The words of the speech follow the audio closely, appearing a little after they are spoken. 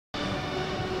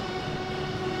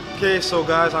Okay, so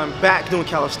guys, I'm back doing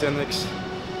calisthenics,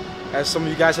 as some of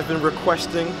you guys have been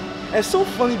requesting. And it's so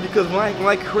funny because when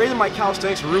I created my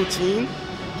calisthenics routine,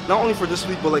 not only for this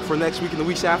week, but like for next week and the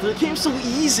weeks after, it came so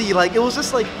easy. Like, it was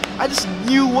just like, I just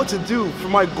knew what to do. For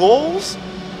my goals,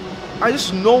 I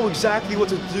just know exactly what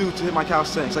to do to hit my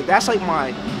calisthenics. Like, that's like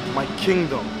my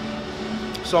kingdom.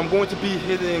 So I'm going to be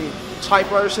hitting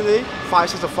typewriters today, 5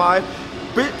 sets of 5.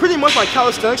 Pretty much my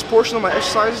calisthenics portion of my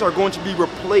exercises are going to be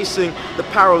replacing the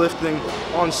powerlifting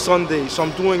on Sunday. So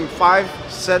I'm doing 5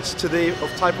 sets today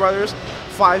of typewriters,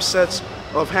 5 sets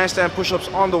of handstand push-ups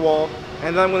on the wall,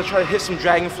 and then I'm going to try to hit some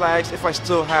dragon flags if I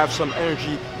still have some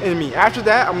energy in me. After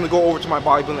that, I'm going to go over to my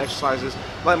bodybuilding exercises,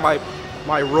 like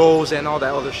my rows and all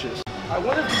that other shit. I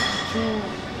wonder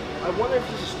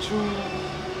if this is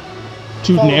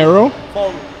too narrow?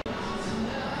 Follow me.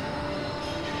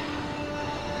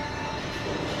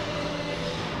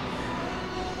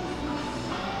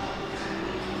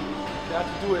 I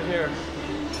have to do it here.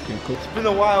 Okay, cool. It's been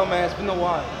a while, man. It's been a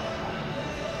while.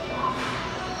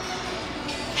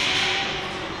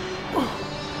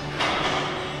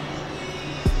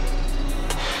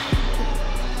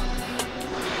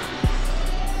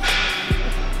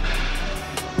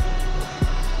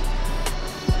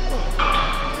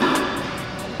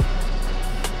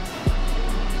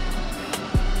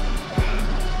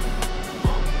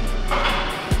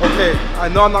 Okay, I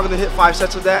know I'm not gonna hit 5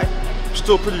 sets of that. I'm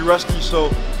still pretty rusty, so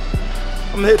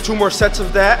I'm gonna hit 2 more sets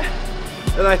of that,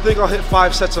 and I think I'll hit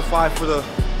 5 sets of 5 for the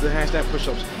handstand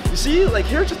push-ups. You see, like,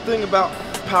 here's the thing about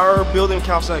power building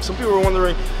calisthenics. Some people were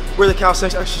wondering where the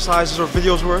calisthenics exercises or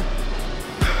videos were.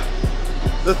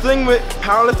 The thing with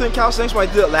powerlifting calisthenics when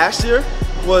I did it last year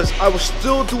was I was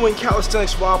still doing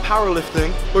calisthenics while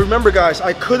powerlifting. But remember, guys,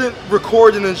 I couldn't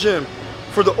record in the gym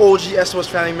for the OG SOS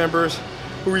family members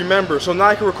who remember. So now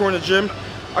I can record in the gym.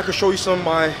 I can show you some of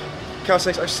my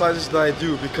calisthenics exercises that I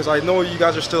do, because I know you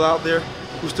guys are still out there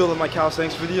who still love my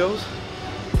calisthenics videos.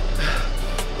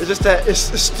 It's just that it's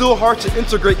still hard to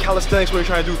integrate calisthenics when you're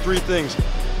trying to do 3 things.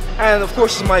 And of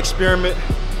course, it's my experiment.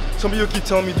 Some of you keep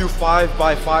telling me do 5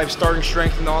 by 5 starting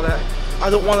strength and all that.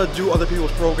 I don't want to do other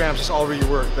people's programs that's already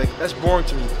work. Like, that's boring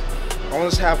to me. I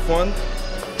want to just have fun,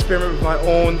 experiment with my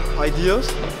own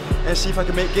ideas, and see if I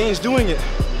can make gains doing it.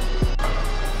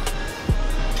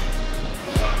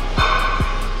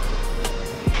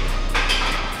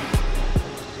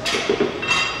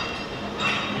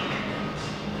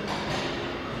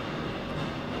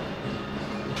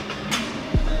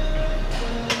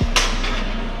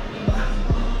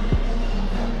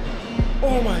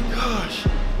 Oh my gosh.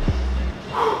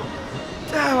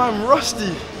 Damn, I'm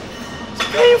rusty. It's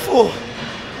painful.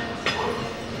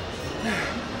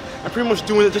 I'm pretty much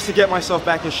doing it just to get myself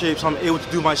back in shape so I'm able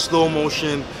to do my slow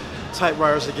motion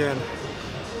typewriters again.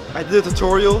 I did a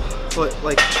tutorial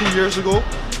like 2 years ago.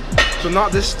 So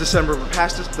not this December, but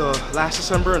past this, the last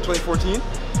December in 2014.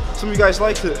 Some of you guys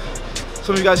liked it.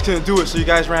 Some of you guys couldn't do it, so you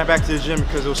guys ran back to the gym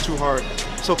because it was too hard.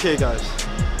 It's okay, guys.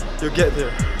 You'll get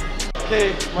there.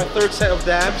 Okay, my 3rd set of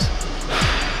dabs,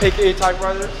 a.k.a.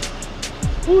 typewriters.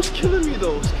 Who's killing me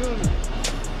though? Who's killing me?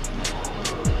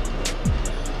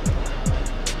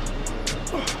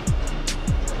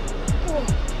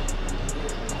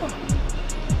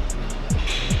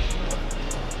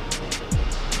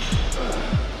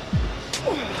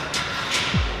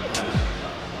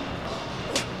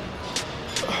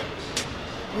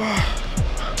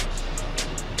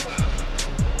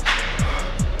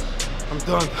 I'm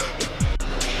done.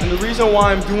 And the reason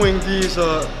why I'm doing these,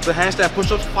 the handstand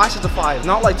push-ups 5 sets of 5,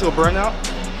 not like to a burnout,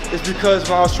 is because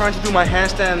when I was trying to do my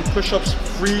handstand push-ups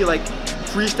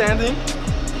freestanding,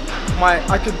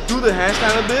 I could do the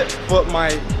handstand a bit, but my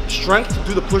strength to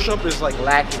do the push-up is like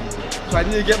lacking. So I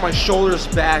need to get my shoulders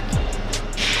back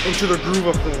into the groove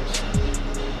of things.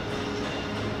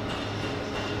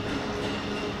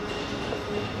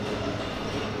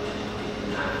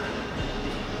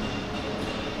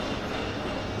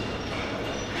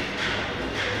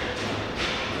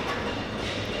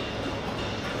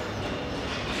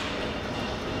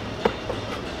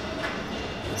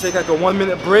 Take like a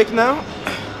 1-minute break now,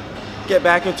 get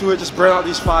back into it, just burn out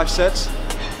these 5 sets,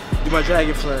 do my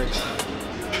dragon flags.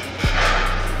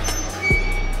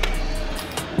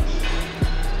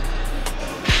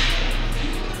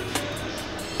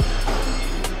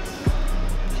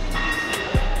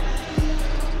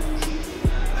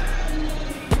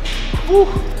 Woo.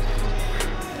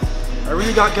 I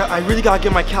really got to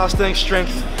get my calisthenics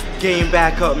strength game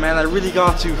back up, man. I really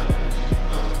got to.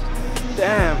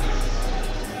 Damn.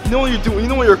 You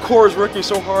know when your core is working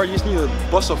so hard, you just need to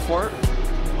bust a fart?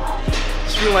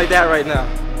 It's feeling like that right now.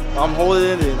 I'm holding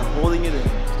it in, I'm holding it in.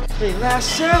 Okay,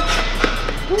 last set.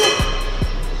 Woo.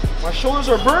 My shoulders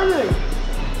are burning.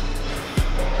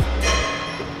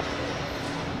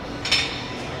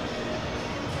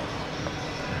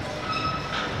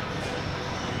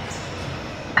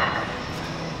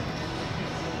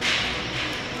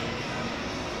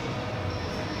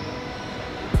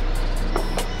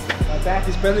 My back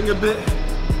is bending a bit.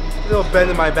 A little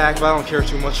bend in my back, but I don't care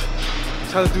too much.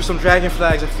 Time to do some dragon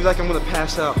flags. I feel like I'm gonna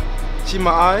pass out. See my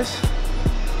eyes?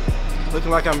 Looking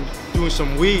like I'm doing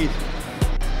some weed.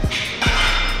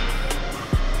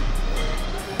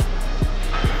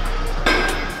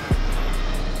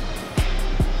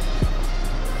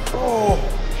 Oh.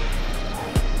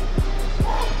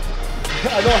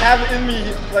 I don't have it in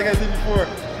me like I did before.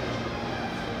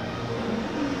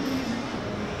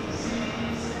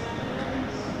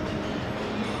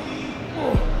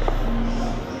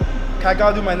 I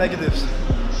gotta do my negatives.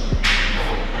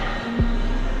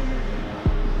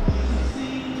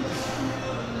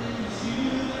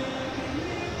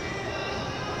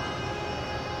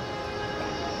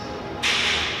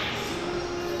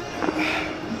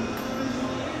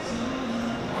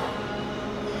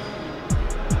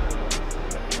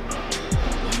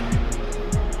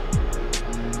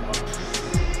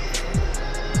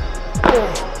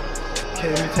 Okay,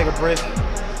 let me take a break.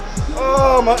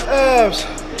 Oh, my abs.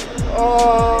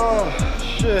 Oh,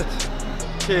 shit.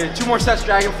 Okay, 2 more sets,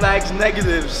 dragon flags,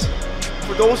 negatives.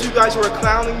 For those of you guys who are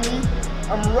clowning me,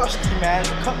 I'm rusty, man.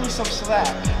 Cut me some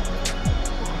slack.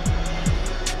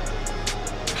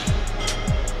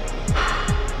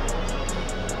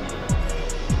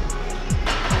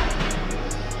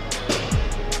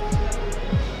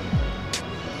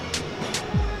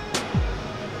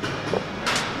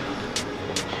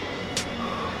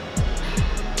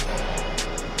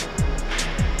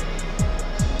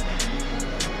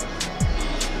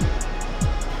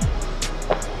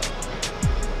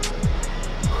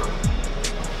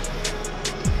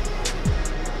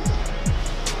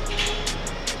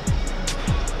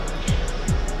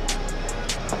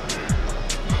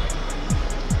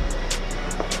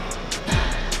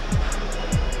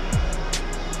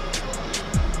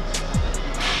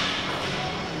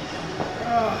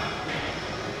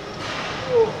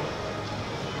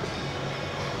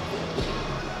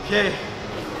 Okay,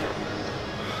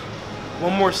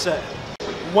 1 more set.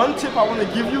 One tip I want to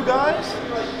give you guys,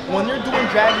 when you're doing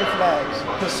dragon flags,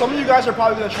 because some of you guys are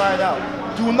probably going to try it out,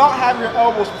 do not have your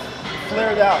elbows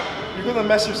flared out. You're going to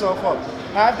mess yourself up.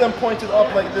 Have them pointed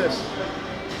up like this.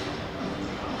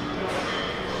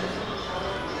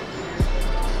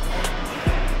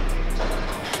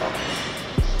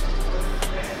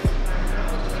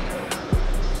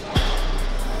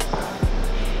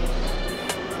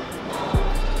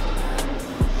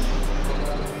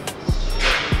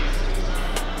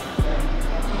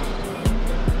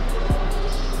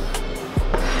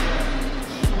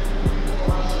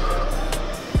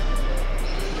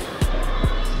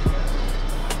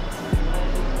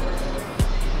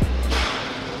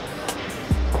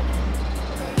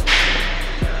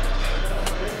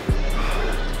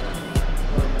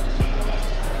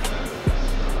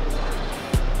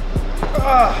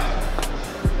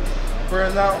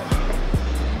 Burn out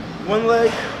 1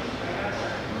 leg.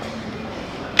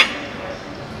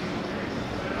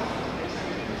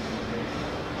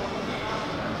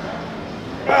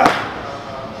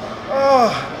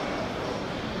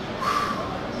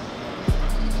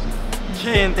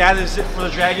 Okay, and that is it for the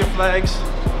dragon flags.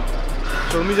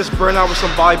 So let me just burn out with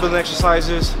some bodybuilding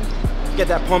exercises, get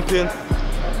that pump in.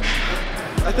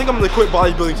 I think I'm gonna quit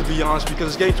bodybuilding, to be honest, because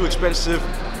it's getting too expensive.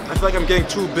 I feel like I'm getting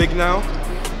too big now.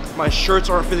 My shirts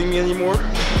aren't fitting me anymore.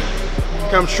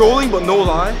 Okay, I'm trolling, but no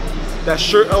lie. That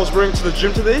shirt I was wearing to the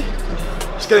gym today,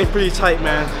 it's getting pretty tight,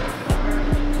 man.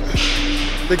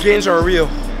 The gains are real.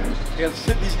 Okay, let's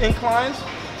hit these inclines.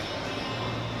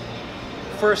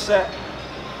 First set.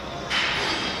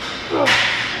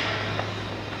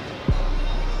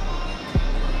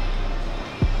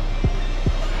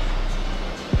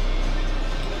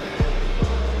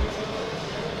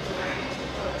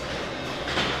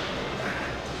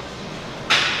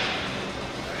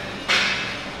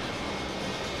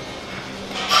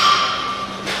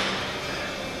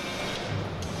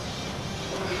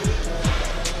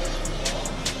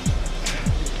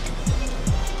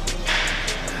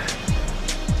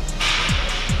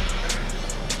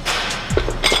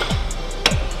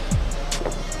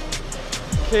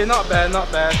 Okay, not bad,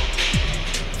 not bad.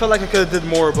 Felt like I could have did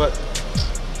more, but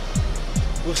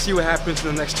we'll see what happens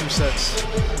in the next 2 sets.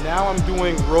 Now I'm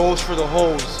doing rows for the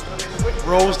hoes.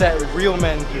 Rows that real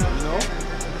men do, you know?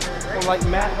 So like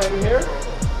Matt right here.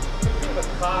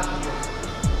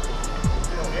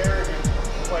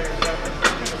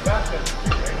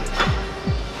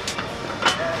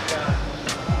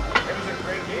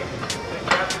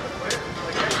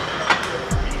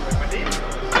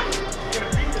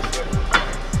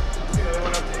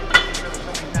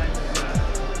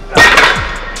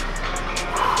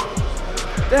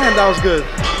 that was good.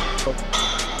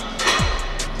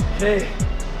 Okay,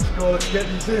 let's go, let's get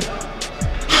these in.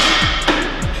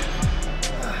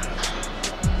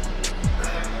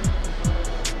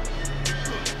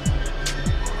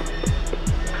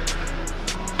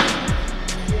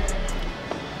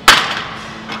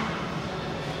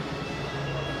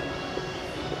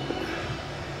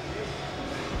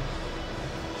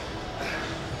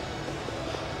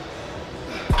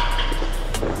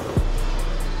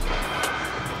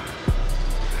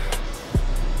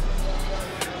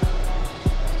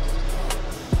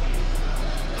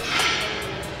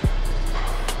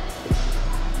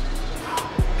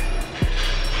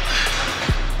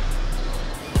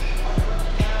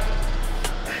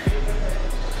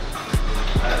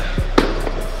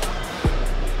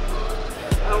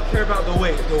 Care about the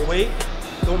weight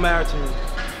don't matter to me.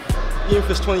 Even if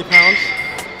it's 20 pounds,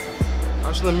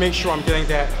 I'm just gonna make sure I'm getting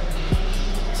that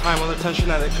time under tension,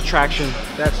 that contraction.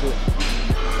 That's it.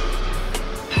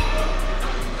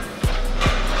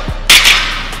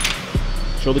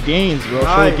 Show the gains, bro. Nice.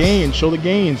 Show the gains. Show the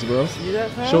gains, bro. See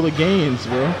that, man? Show the gains,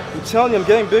 bro. I'm telling you, I'm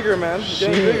getting bigger, man. I'm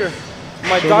getting bigger.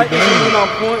 My diet is even on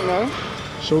point, man.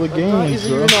 Show the gains, bro. My diet is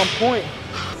even on point.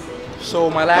 So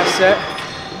my last set.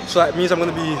 So that means I'm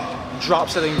gonna be drop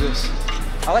setting this.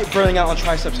 I like burning out on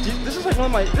triceps. This is like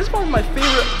this is probably my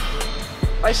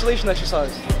favorite isolation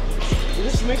exercise. It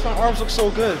just makes my arms look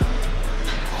so good.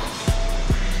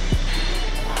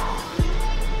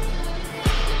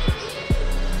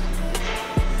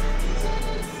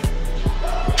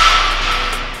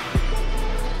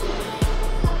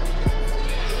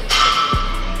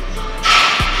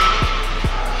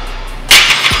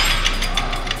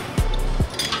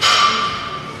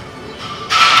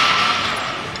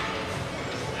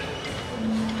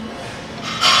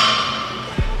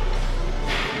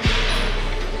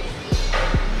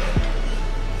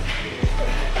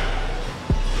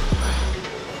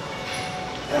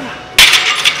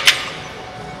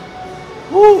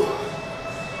 Woo!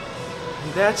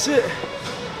 And that's it.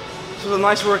 This was a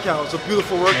nice workout. It's a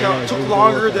beautiful workout. It took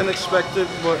longer than expected,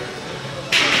 but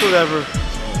whatever.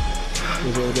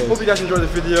 Hope you guys enjoyed the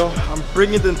video. I'm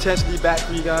bringing the intensity back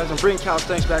for you guys. I'm bringing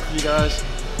calisthenics back for you guys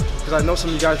because I know some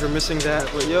of you guys were missing that.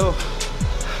 But yo,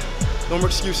 no more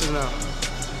excuses now.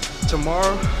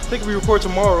 Tomorrow, I think we record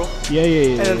tomorrow. Yeah.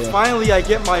 And then finally, I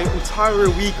get my entire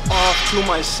week off to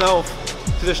myself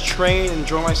to just train and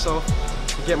enjoy myself.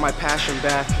 Get my passion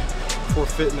back for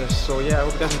fitness. So yeah, I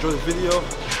hope you guys enjoyed the video.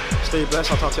 Stay blessed.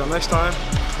 I'll talk to y'all next time.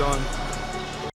 Done.